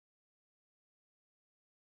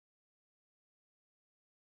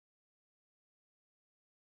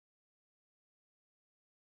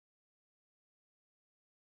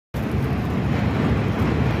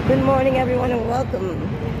Good morning, everyone, and welcome.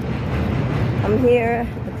 I'm here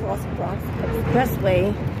at the Cross Bronx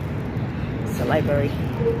Expressway. It's a library.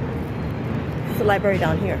 It's a library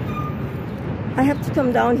down here. I have to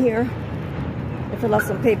come down here to fill out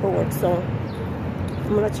some paperwork, so I'm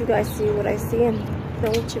gonna let you guys see what I see and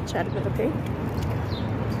then we'll chit chat a bit, okay?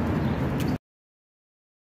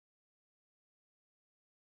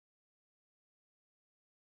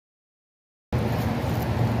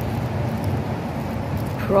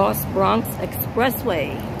 Cross Bronx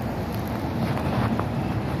Expressway.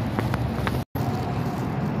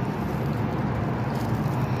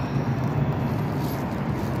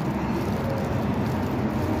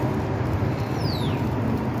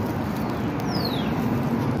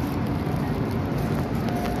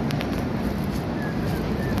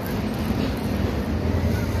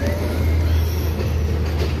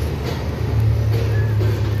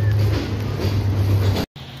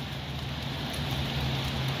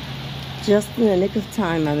 Just in the nick of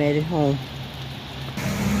time, I made it home.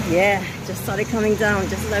 Yeah, just started coming down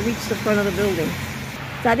just as I reached the front of the building.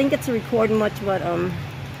 So I didn't get to record much, but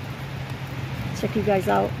check you guys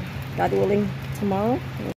out, God willing, tomorrow.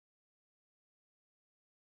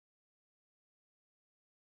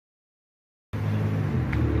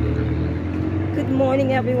 Good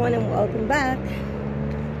morning, everyone, and welcome back.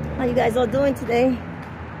 How you guys all doing today?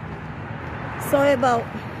 Sorry about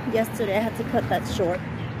yesterday, I had to cut that short.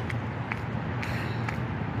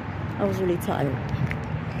 I was really tired.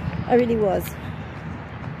 I really was.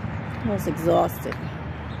 I was exhausted.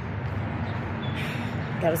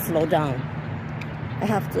 Gotta slow down. I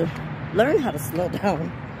have to learn how to slow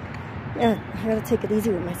down. Yeah, I gotta take it easy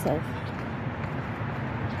with myself.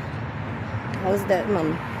 How's that,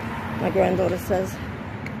 Mom? My granddaughter says,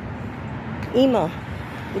 Ema,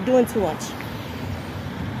 you're doing too much.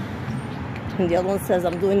 And the other one says,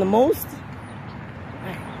 I'm doing the most.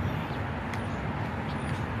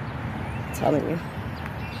 Telling you.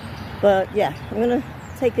 But yeah, I'm gonna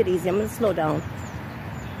take it easy. I'm gonna slow down.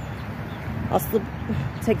 I'll still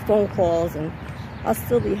take phone calls and I'll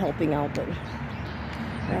still be helping out, but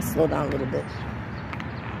I'll slow down a little bit.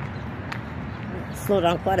 Slow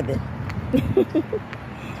down quite a bit.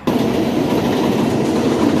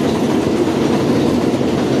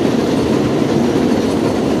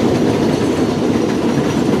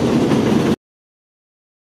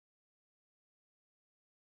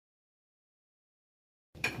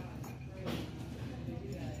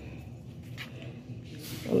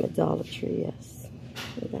 From the Dollar Tree, yes.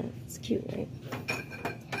 Look at that. It's cute, right?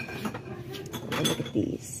 And look at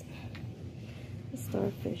these. The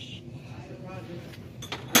starfish.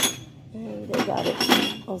 And they got it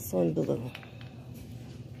also in blue.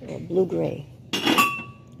 Or blue-gray.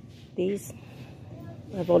 These,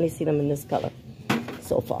 I've only seen them in this color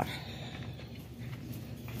so far.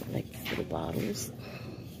 I like these little bottles.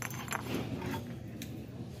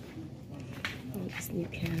 All these new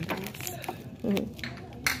candles.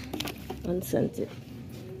 Unscented.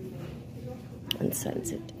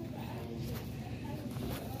 Unscented.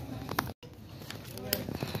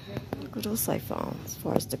 Look what else I found as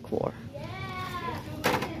far as decor.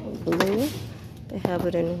 Blue. They have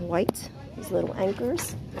it in white. These little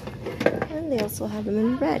anchors. And they also have them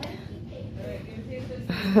in red.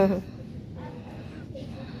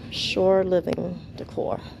 Shore living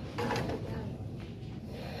decor.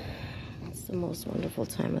 It's the most wonderful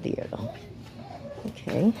time of the year though.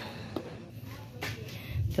 Okay.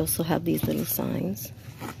 They also have these little signs.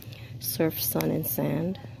 Surf, sun, and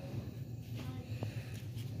sand.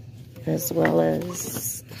 As well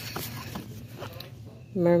as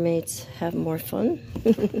mermaids have more fun.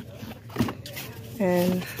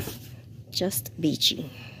 And just beachy.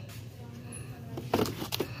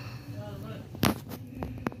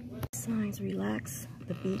 Signs, relax.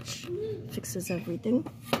 The beach fixes everything.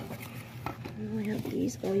 And I have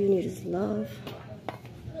these. All you need is love.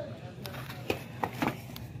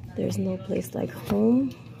 There's no place like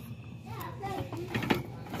home.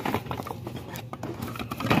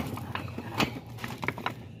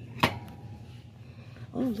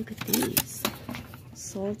 Oh, look at these.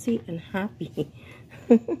 Salty and happy.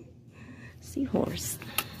 Seahorse.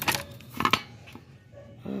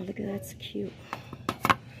 Oh, look at that. It's cute.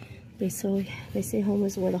 They say home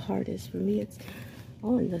is where the heart is. For me, it's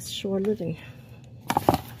in the shore living.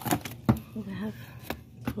 Oh, they have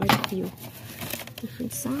quite a few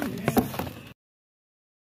different signs.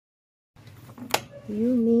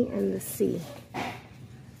 You, me, and the sea.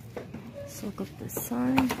 Soak up the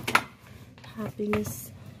sun.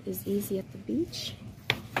 Happiness is easy at the beach.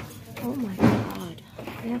 Oh my God.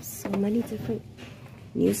 They have so many different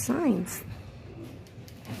new signs.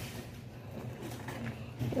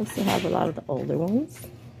 also have a lot of the older ones,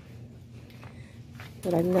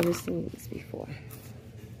 but I've never seen these before.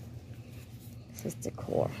 This is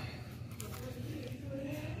decor.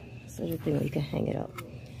 Such a thing where you can hang it up.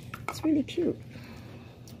 It's really cute.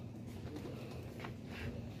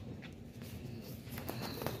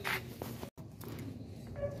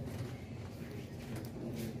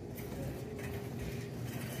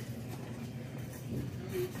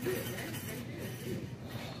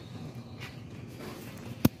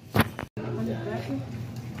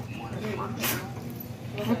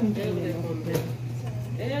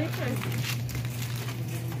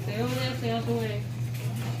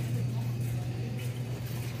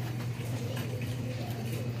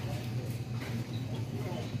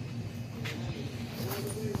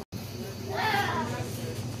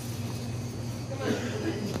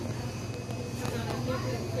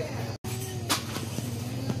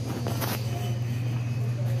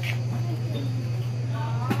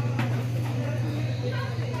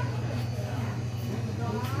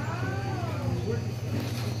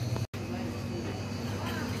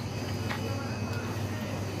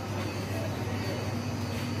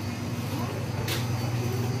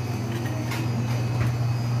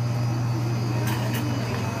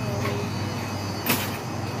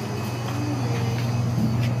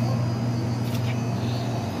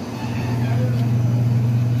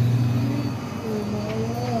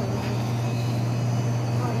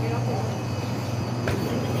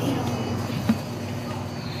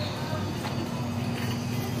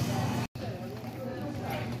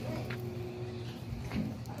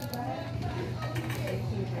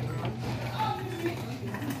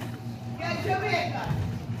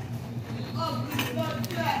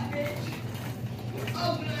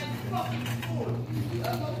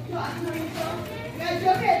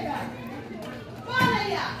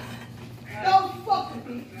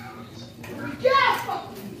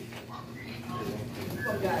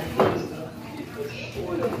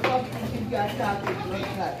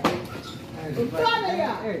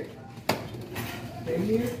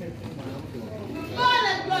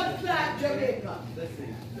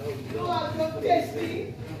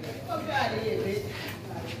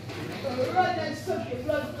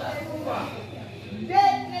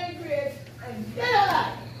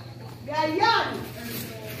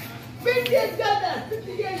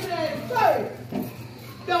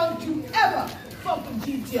 Don't you ever fuck with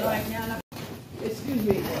GT right now. Excuse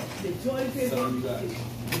me. The toilet paper.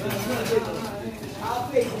 I'll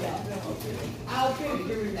pay for that. I'll pay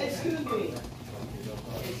for it. Excuse me.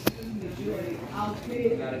 Excuse me, Joy. I'll pay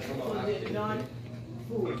for the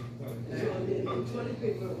non-food. So the toilet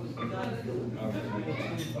paper was non-food.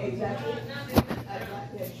 Exactly. I got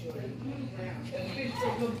that, Joy. The bitch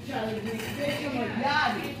of Charlie, the bitch of a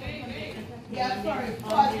yardie. Yeah, sorry,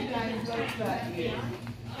 49 bucks back here.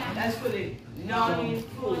 That's for the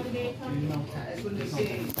non-food. That's what they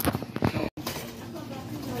say.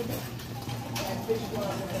 That bitch was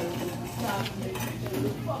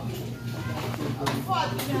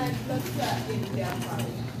 49 bucks back in the damn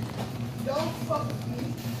party. Don't fuck with me.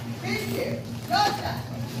 Been here, does that.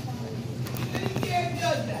 Been here,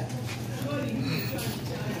 does that.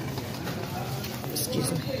 Excuse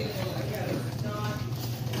me.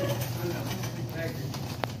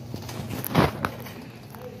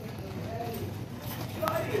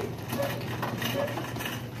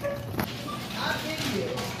 I've been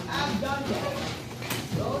here. I've done that.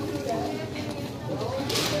 Don't do that. Don't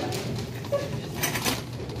do that.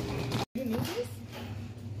 You need this?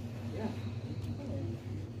 Yeah.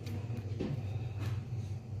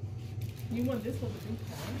 You want this one to do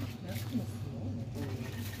fine? That's kind of small.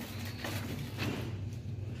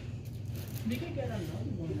 We can get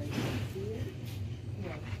another one like this.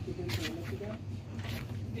 Yeah, you can turn it to that.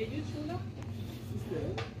 Did you tune up? Did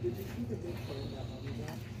you see the big phone that one?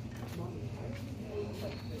 Mommy, right?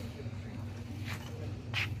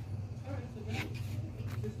 Alright, so then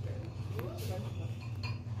this way.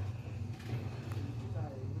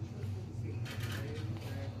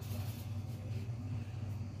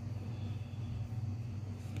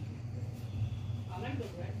 I like the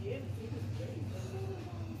red, yeah, the pink is great.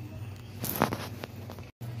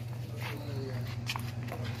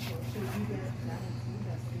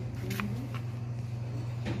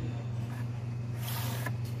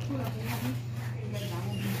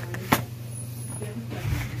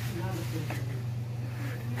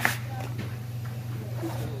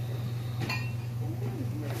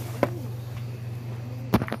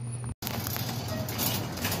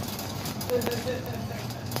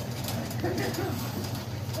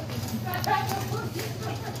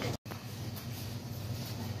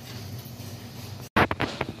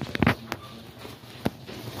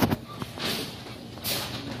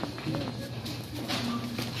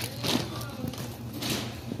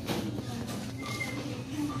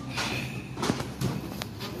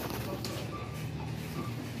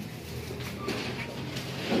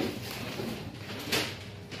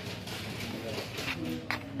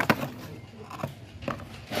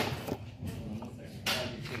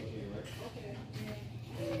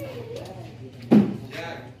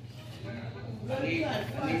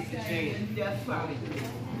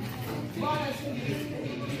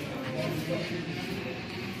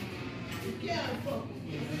 can't fuck with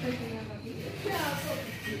you. You can't fuck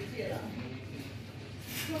with you, Taylor.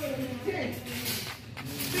 Chit.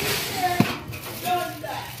 Been there, done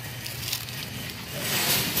that.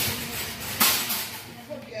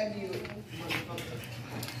 Fuck you, motherfucker.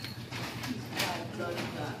 I've done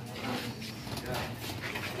that.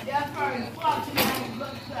 They're foreign 49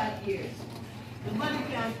 blood clot years. The money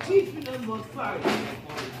can't teach me nothing about foreign.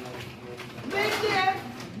 Been there,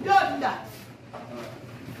 done that.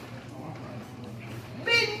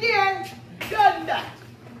 Been there, done that.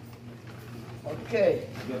 Okay.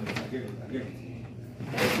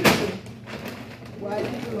 Why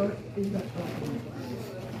the door is not open?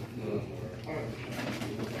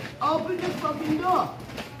 Open the fucking door.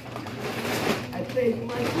 I paid for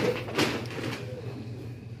my shit.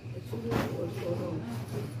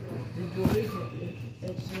 The door is open.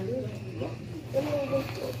 That's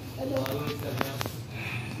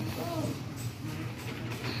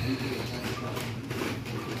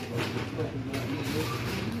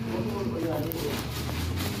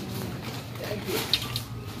Thank you.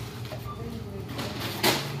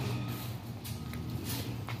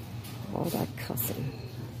 All that cussing.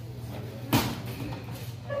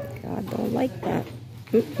 God don't like that.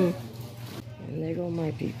 And there go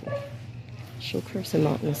my people. She'll curse him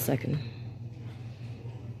out in a second.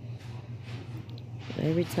 But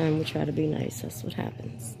every time we try to be nice, that's what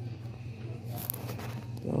happens.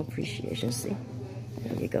 No appreciation, see?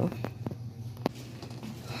 There you go.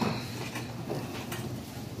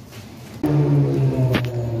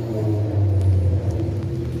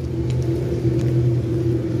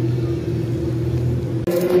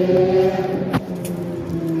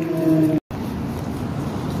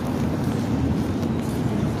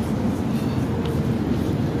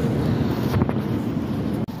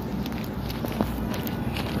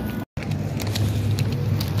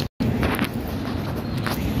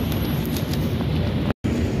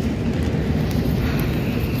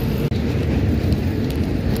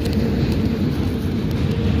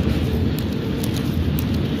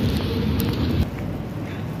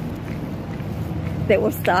 They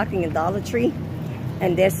were stocking a Dollar Tree,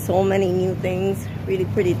 and there's so many new things, really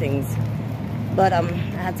pretty things. But I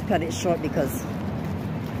had to cut it short because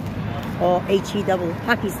all HE double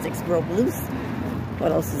hockey sticks broke loose.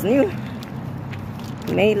 What else is new?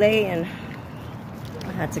 Melee, and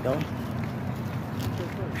I had to go.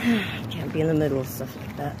 Can't be in the middle of stuff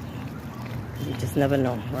like that. You just never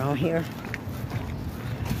know around here.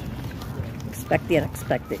 Expect the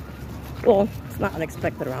unexpected. Well, it's not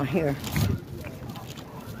unexpected around here.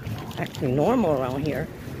 Actually normal around here.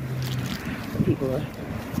 The people will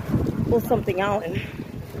pull something out and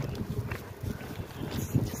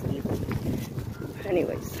just leave it.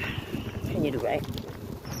 Anyways, what can you do, right?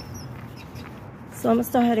 So I'm gonna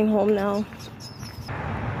start heading home now.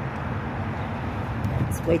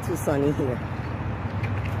 It's way too sunny here.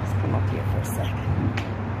 Let's come up here for a second.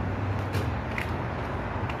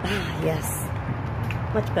 Ah, yes,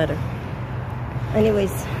 much better.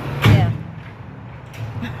 Anyways, yeah.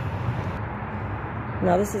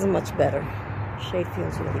 Now this is much better. Shade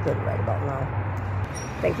feels really good right about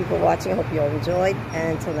now. Thank you for watching. I hope you all enjoyed.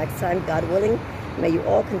 And until next time, God willing, may you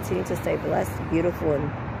all continue to stay blessed, beautiful,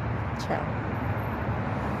 and ciao.